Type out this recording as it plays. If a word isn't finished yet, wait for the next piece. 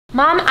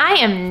Mom, I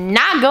am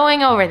not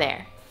going over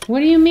there. What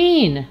do you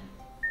mean?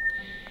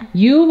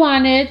 You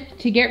wanted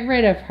to get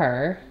rid of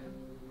her.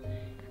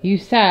 You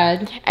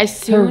said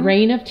her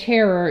reign of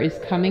terror is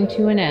coming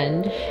to an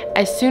end.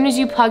 As soon as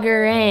you plug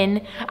her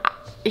in,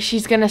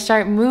 she's gonna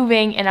start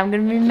moving and I'm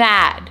gonna be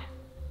mad.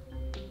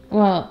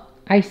 Well,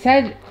 I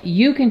said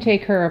you can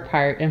take her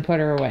apart and put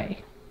her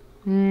away.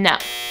 No.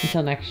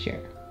 Until next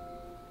year.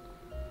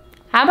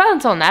 How about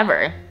until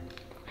never?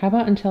 How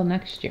about until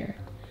next year?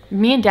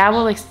 Me and Dad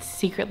will like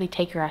secretly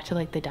take her out to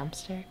like the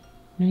dumpster.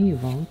 No, you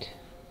won't.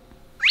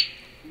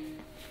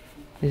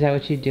 Is that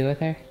what you'd do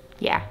with her?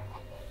 Yeah.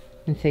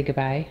 And say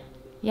goodbye?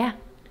 Yeah.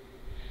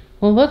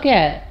 Well, look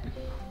at...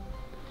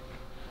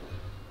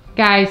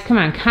 Guys, come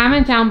on,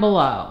 comment down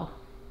below.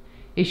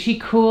 Is she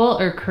cool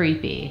or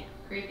creepy?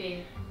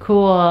 Creepy.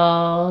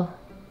 Cool.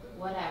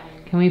 Whatever.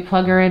 Can we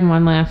plug her in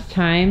one last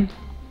time?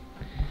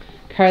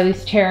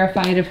 Carly's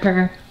terrified of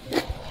her.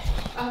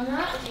 I'm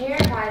not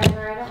terrified of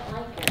her. I don't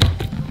like her.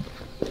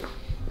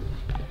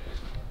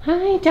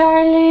 Hi,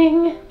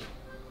 darling.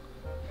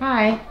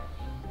 Hi.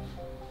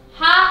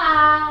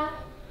 Ha!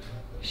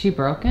 Is she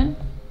broken?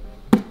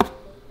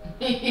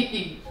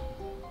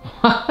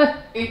 What?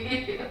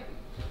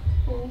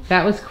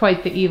 That was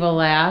quite the evil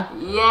laugh.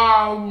 Yeah,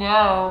 I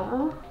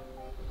know.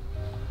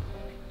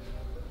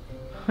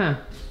 Huh.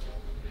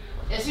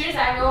 As soon as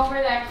I go over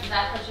there,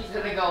 that's when she's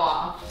gonna go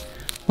off.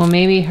 Well,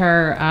 maybe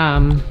her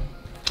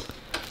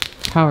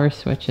power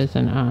switch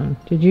isn't on.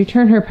 Did you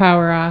turn her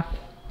power off?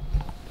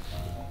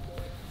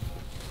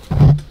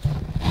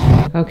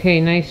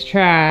 Okay, nice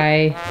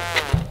try.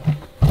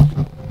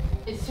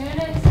 As soon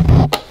as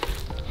I...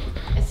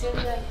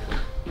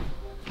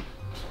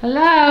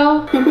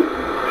 Hello?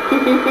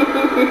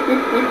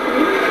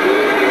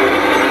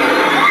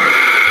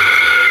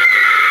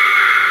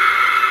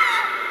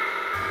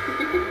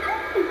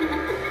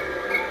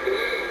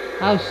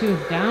 Oh, she was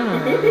down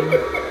already.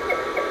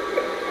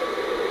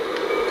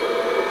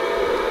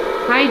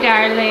 Hi,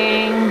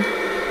 darling.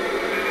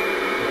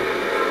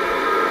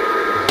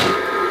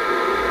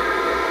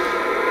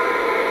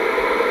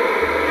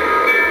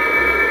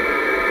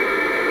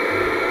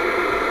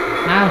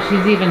 Wow,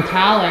 she's even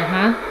taller,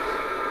 huh?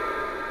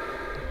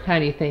 How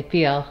do you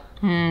feel?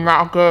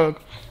 Not good.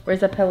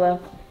 Where's the pillow?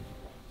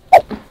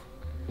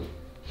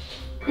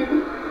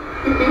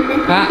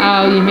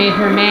 Uh-oh, you made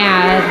her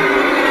mad.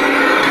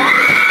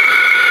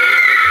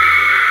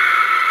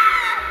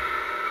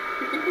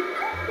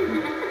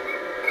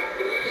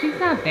 She's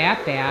not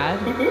that bad.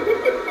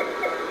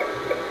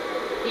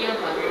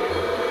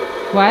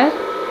 What?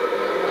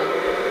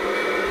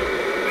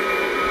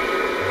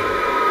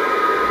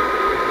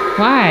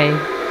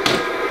 Why?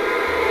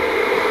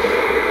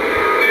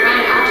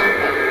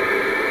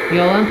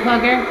 You'll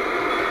unplug her?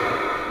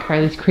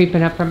 Carly's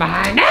creeping up from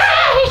behind.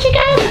 Ah, here she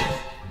goes!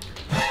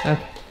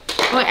 Okay.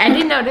 Wait, I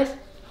didn't notice.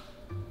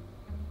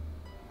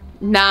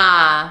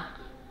 Nah.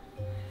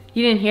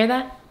 You didn't hear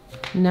that?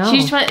 No. She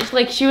just went,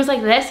 like, she was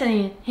like this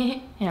and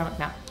you know,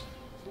 no.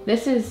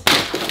 This is...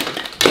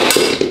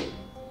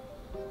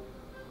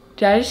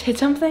 Did I just hit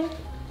something?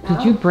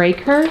 Did you break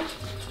her?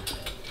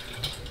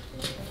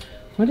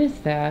 What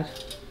is that?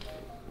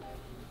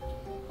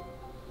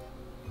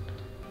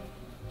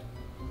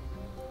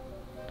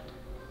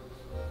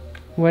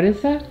 What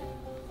is that?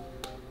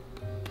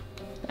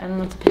 I don't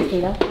know, it's a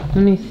potato.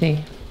 Let me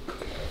see.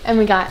 And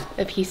we got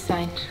a peace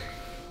sign.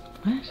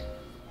 What?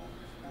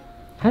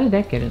 How did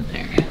that get in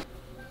there?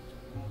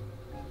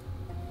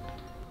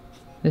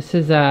 This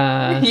is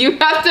a... You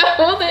have to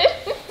hold it.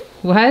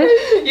 What?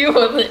 You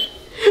hold it.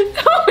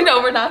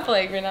 No, we're not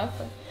playing. We're not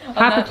playing.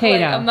 Hot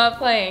potato. I'm not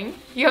playing.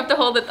 You have to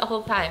hold it the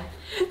whole time.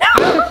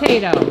 Hot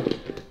potato.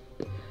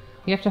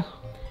 You have to...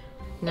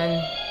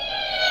 None.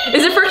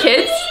 Is it for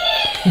kids?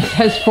 It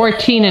says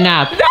 14 and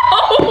up. No!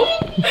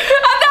 I'm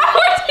not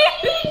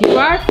 14! You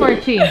are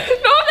 14. No, I'm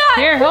not!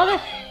 Here, hold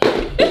it.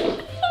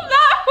 I'm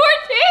not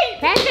 14!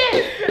 Catch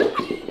it!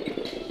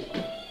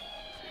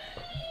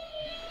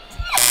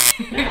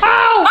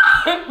 Oh!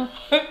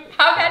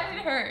 How bad did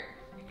it hurt?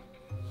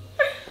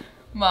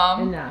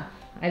 Mom. Enough.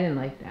 I didn't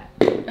like that.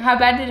 How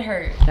bad did it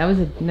hurt? That was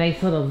a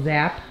nice little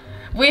zap.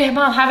 Wait,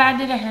 Mom, how bad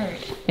did it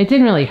hurt? It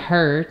didn't really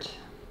hurt.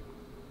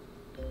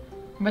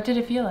 What did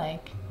it feel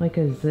like? Like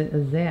a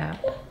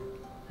zap.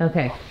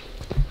 Okay.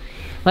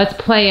 Let's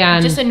play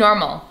on Just a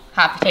normal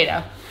hot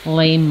potato.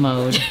 lame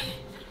mode.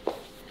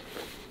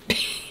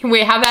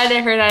 Wait, how bad did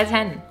it hurt out of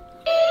 10?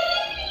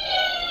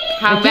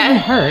 How It bad?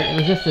 didn't hurt. It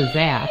was just a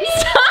zap.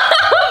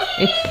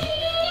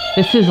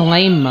 This is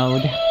lame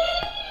mode.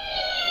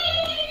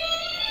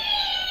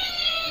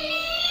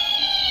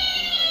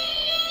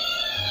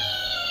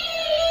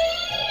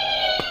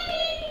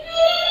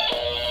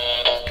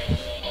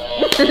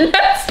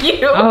 That's you.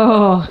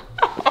 Oh.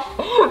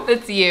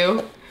 That's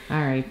you.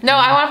 All right. No,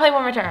 I want to play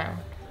one more time.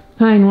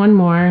 Fine, one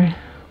more.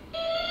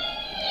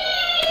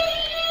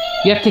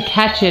 You have to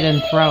catch it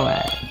and throw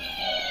it.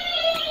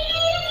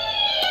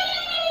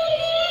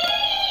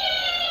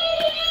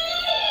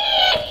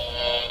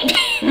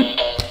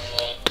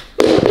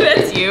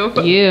 That's you.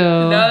 You.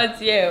 No,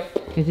 it's you.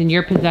 Is in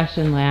your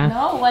possession last.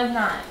 No, it was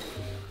not.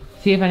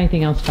 See if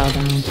anything else fell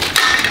down.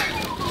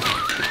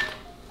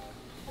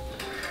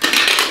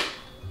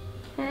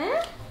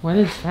 What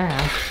is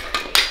that?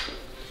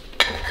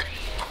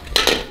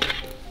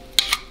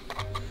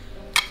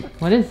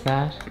 What is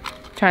that?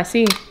 Try to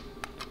see.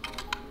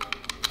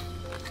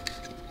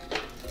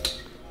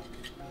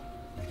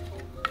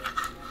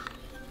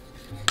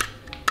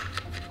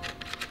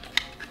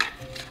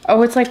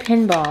 Oh, it's like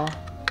pinball.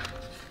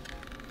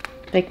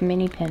 Like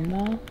mini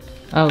pinball.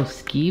 Oh,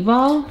 skee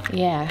ball?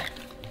 Yeah.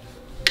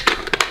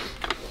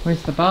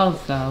 Where's the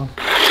balls though?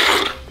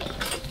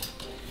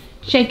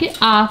 Shake it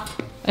off.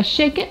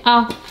 Shake it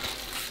off.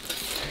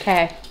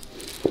 Okay.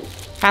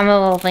 Found the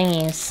little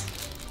thingies.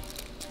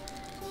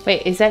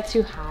 Wait, is that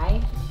too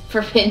high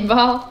for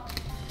pinball?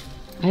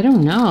 I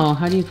don't know.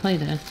 How do you play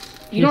this?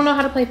 You don't know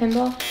how to play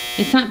pinball?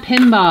 It's not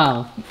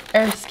pinball.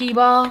 Or skee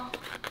ball?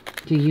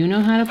 Do you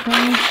know how to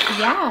play?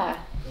 Yeah.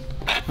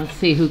 Let's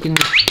see who can.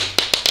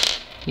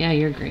 Yeah,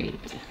 you're great.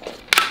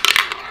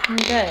 I'm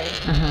good.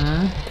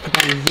 I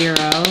got a 0.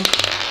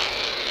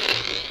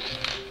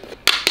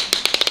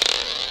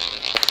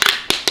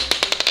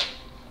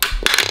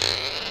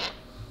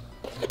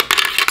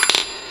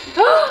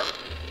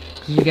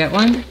 Did you get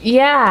one?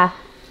 Yeah.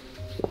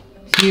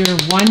 So you're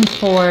 1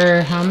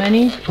 for how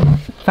many?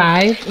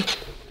 5?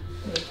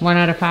 1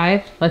 out of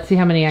 5? Let's see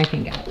how many I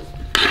can get.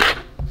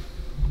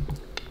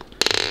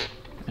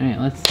 Alright,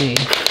 let's see.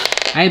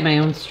 I have my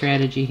own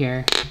strategy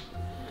here.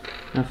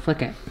 I'll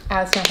flick it.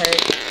 Ow, it's gonna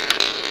hurt.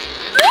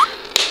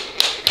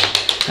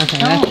 Okay,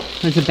 that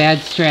was a bad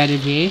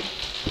strategy.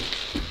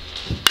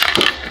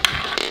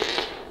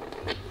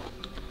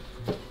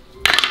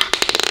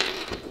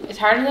 It's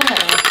harder than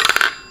that.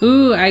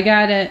 Ooh, I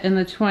got it in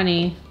the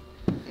 20.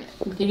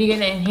 Did you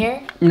get it in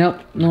here? Nope,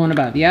 the one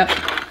above. Yep.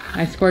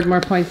 I scored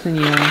more points than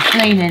you.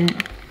 No, you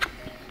didn't.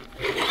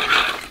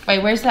 Wait,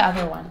 where's the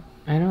other one?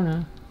 I don't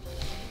know.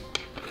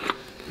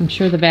 I'm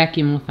sure the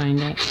vacuum will find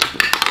it.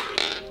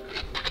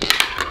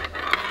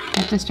 I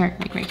have to start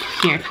like right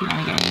here if you want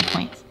to get any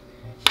points.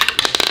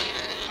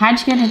 How'd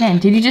you get it in?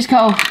 Did you just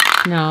go?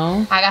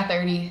 No. I got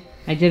 30.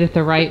 I did it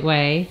the right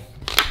way.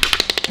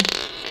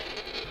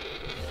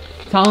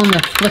 It's all in the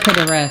flick of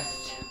the wrist.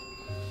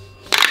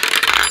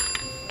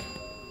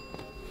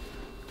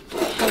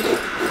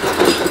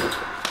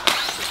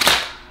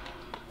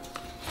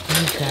 What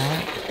is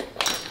that?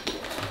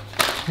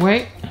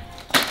 Wait.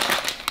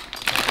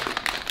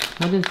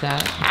 What is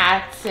that?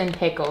 Hats and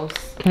pickles.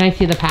 Can I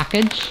see the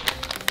package?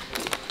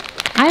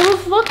 I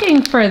was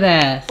looking for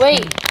this.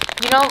 Wait,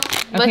 you know.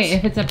 Okay,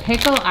 if it's a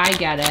pickle, I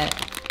get it.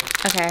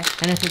 Okay.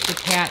 And if it's a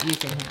cat, you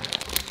can have it.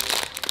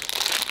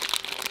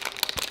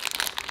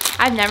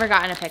 I've never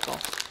gotten a pickle.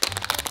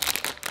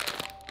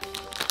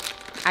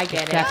 I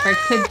get Except it.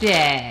 for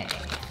today.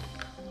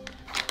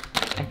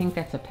 I think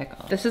that's a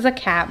pickle. This is a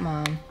cat,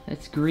 Mom.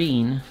 It's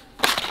green.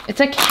 It's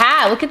a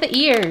cat. Look at the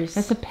ears.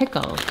 That's a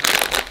pickle.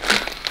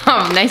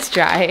 Oh, nice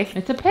try.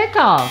 It's a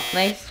pickle.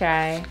 Nice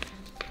try.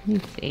 Let me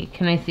see.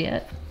 Can I see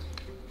it?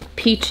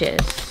 Peaches.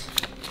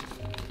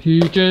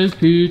 Peaches,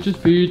 peaches,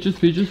 peaches,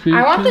 peaches, peaches.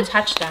 I want the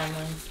touchdown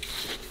one.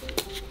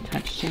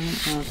 Touchdown?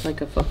 Oh, it's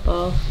like a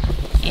football.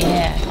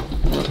 Yeah.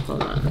 Oh,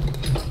 hold on.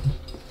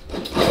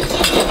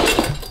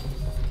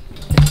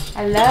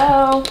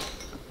 Hello.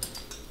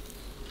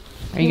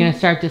 Are you gonna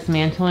start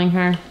dismantling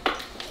her?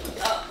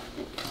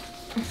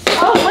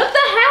 Oh, what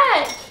the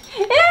heck?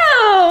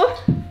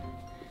 Ew.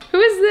 Who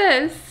is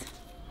this?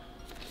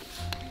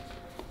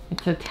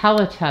 It's a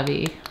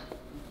Teletubby.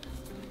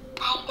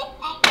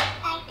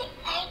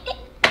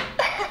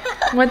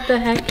 What the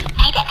heck?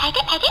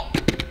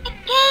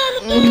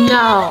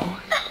 No.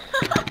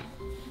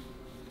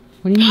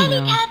 What do you mean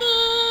no?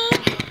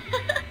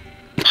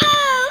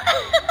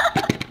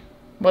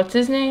 What's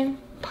his name?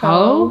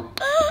 Poe?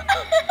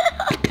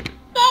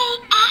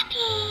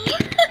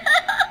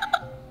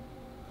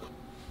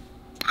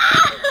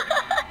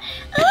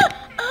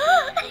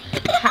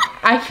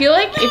 I feel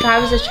like if I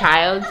was a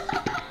child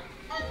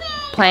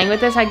playing with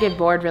this, I'd get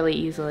bored really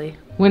easily.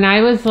 When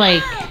I was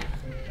like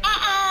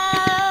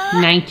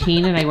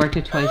 19 and I worked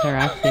at Toys R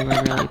Us, they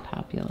were really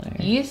popular.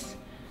 These?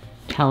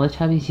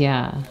 Teletubbies,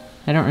 yeah.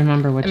 I don't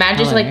remember which Imagine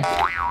just color. like...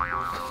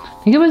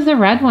 I think it was the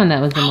red one that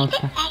was the most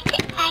popular.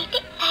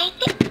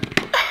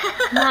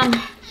 Mom,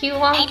 he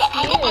loves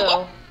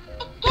you.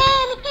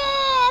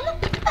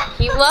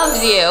 He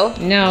loves you.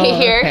 No,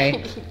 Here.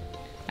 okay.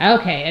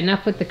 Okay,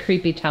 enough with the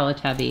creepy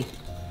Teletubby.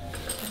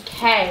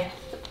 Okay.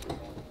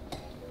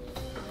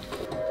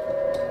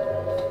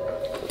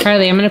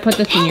 Carly, I'm gonna put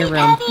this in your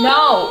room.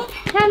 No.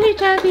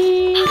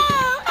 Teletubby!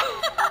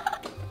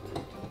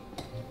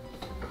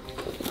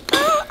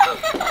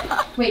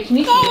 Wait, can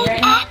you see me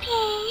right now?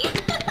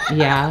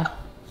 Yeah.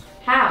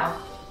 How?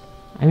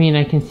 I mean,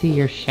 I can see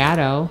your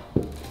shadow.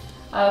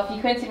 Oh, if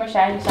you couldn't see my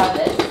shadow, you saw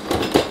this.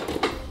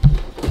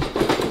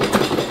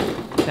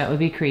 That would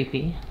be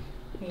creepy.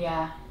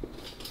 Yeah.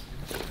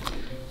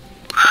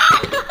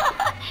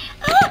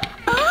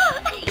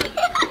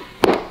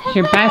 It's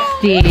your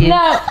bestie.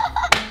 No.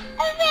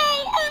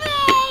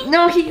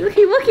 No, he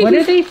looking. What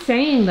are they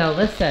saying though?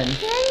 Listen.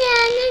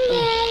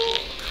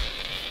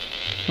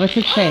 What's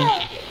it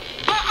saying?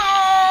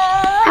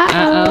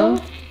 Uh-oh.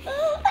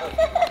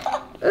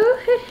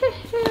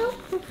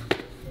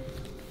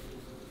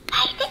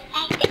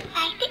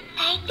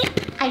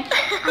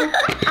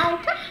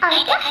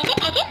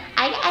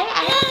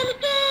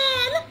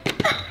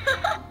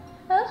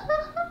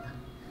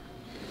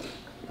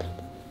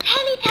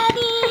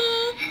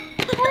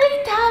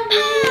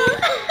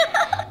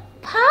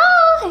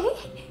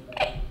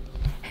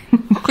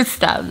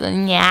 Stop.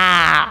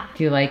 Yeah.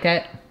 Do you like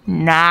it?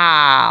 No.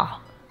 All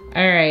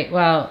right.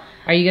 Well,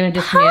 are you gonna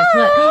dismantle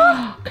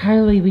it?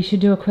 Carly, we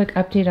should do a quick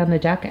update on the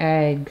duck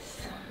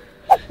eggs.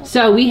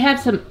 So we have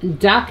some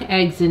duck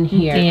eggs in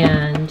here,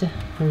 and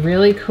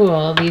really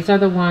cool. These are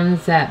the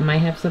ones that might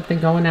have something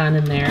going on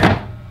in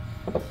there.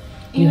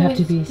 You have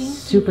to be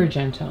super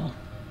gentle.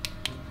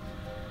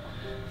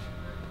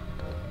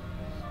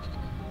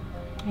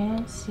 I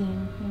don't see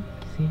anything.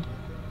 See?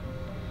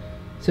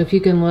 So if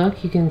you can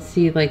look, you can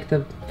see like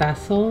the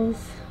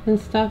vessels and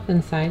stuff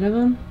inside of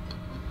them.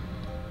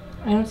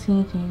 I don't see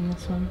anything in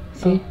this one.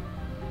 See?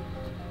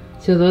 Oh.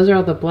 So those are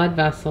all the blood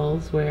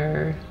vessels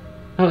where...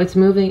 Oh, it's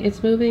moving,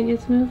 it's moving,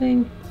 it's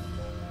moving.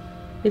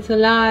 It's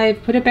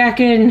alive. Put it back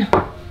in.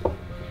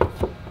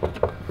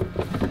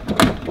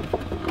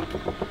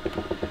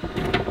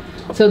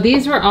 So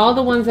these were all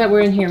the ones that were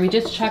in here. We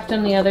just checked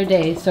them the other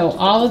day. So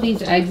all of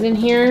these eggs in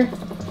here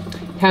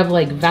have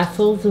like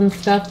vessels and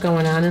stuff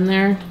going on in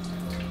there.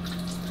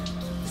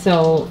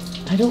 So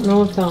I don't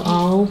know if they'll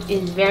all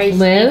it's very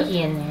live,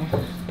 sticky in there.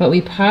 But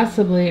we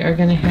possibly are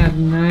gonna have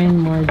 9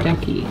 more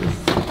duckies.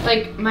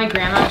 Like my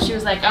grandma, she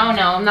was like, "Oh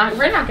no,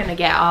 we're not gonna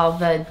get all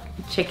the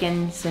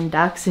chickens and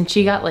ducks," and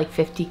she got like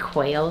 50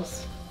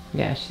 quails.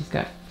 Yeah, she's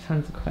got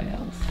tons of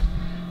quails.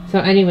 So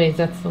anyways,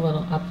 that's the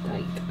little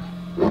update.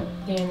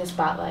 They're in the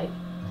spotlight.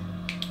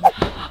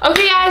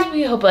 Okay guys,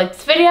 we hope you liked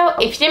this video.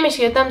 If you did, make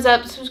sure you give a thumbs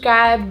up,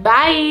 subscribe.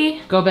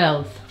 Bye. Go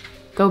Bills.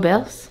 Go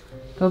Bills.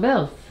 Go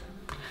Bills.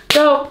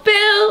 Go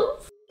Bills!